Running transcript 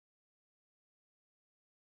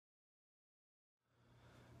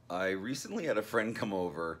I recently had a friend come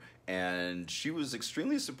over and she was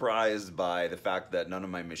extremely surprised by the fact that none of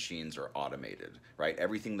my machines are automated, right?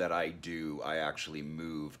 Everything that I do, I actually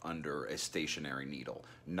move under a stationary needle.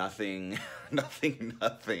 Nothing,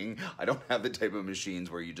 nothing. I don't have the type of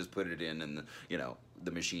machines where you just put it in and, the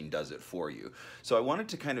machine does it for you. So I wanted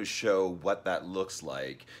to kind of show what that looks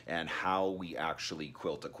like and how we actually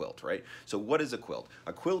quilt a quilt, right? So what is a quilt?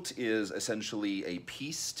 A quilt is essentially a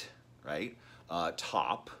pieced, right,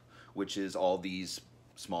 top, which is all these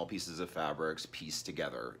small pieces of fabrics pieced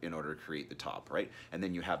together in order to create the top, right? And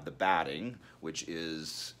then you have the batting, which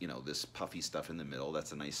is, this puffy stuff in the middle.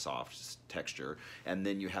 That's a nice soft texture. And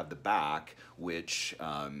then you have the back, which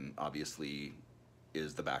obviously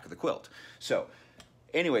is the back of the quilt. So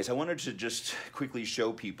anyways, I wanted to just quickly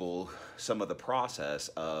show people some of the process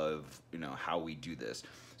of, how we do this.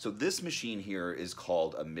 So this machine here is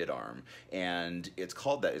called a mid-arm, and it's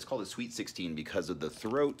called that. It's called a Sweet 16 because of the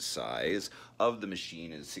throat size of the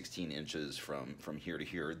machine is 16 inches from here to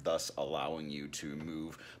here, thus allowing you to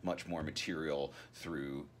move much more material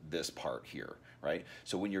through this part here, right?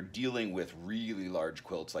 So when you're dealing with really large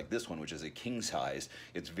quilts like this one, which is a king size,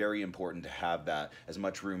 it's very important to have that as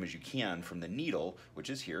much room as you can from the needle, which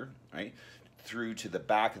is here, right, through to the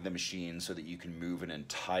back of the machine so that you can move an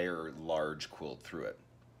entire large quilt through it.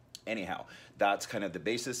 Anyhow, that's kind of the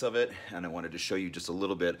basis of it, and I wanted to show you just a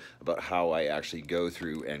little bit about how I actually go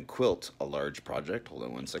through and quilt a large project. Hold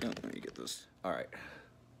on one second, let me get this. All right,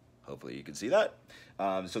 hopefully you can see that.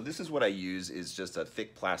 So this is what I use, is just a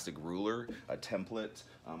thick plastic ruler, a template.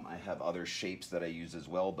 I have other shapes that I use as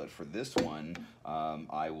well, but for this one,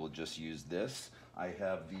 I will just use this. I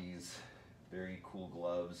have these very cool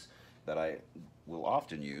gloves that I will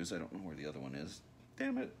often use. I don't know where the other one is.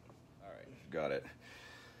 Damn it. All right, got it.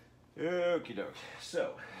 Okie doke.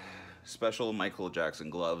 So, special Michael Jackson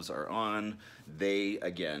gloves are on. They,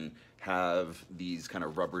 again, have these kind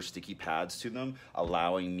of rubber sticky pads to them,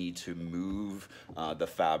 allowing me to move the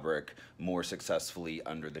fabric more successfully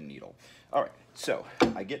under the needle. All right, so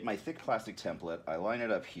I get my thick plastic template, I line it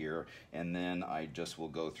up here, and then I just will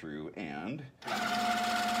go through and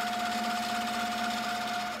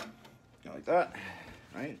like that,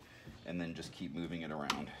 right? And then just keep moving it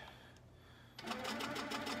around.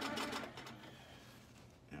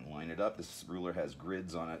 Line it up. This ruler has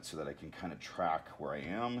grids on it so that I can kind of track where I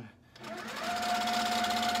am.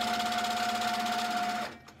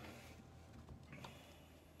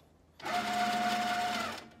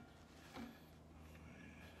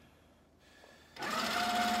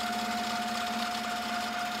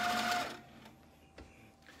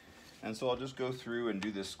 And so I'll just go through and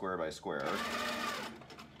do this square by square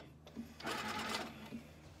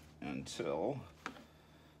until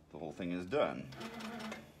the whole thing is done.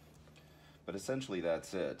 But essentially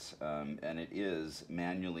that's it, and it is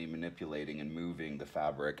manually manipulating and moving the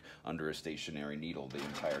fabric under a stationary needle the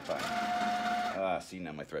entire time. See,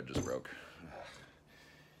 now my thread just broke.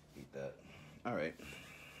 Hate that. All right,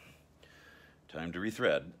 time to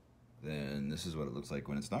rethread. Then this is what it looks like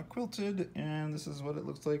when it's not quilted, and this is what it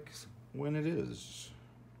looks like when it is.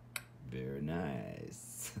 Very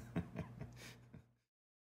nice.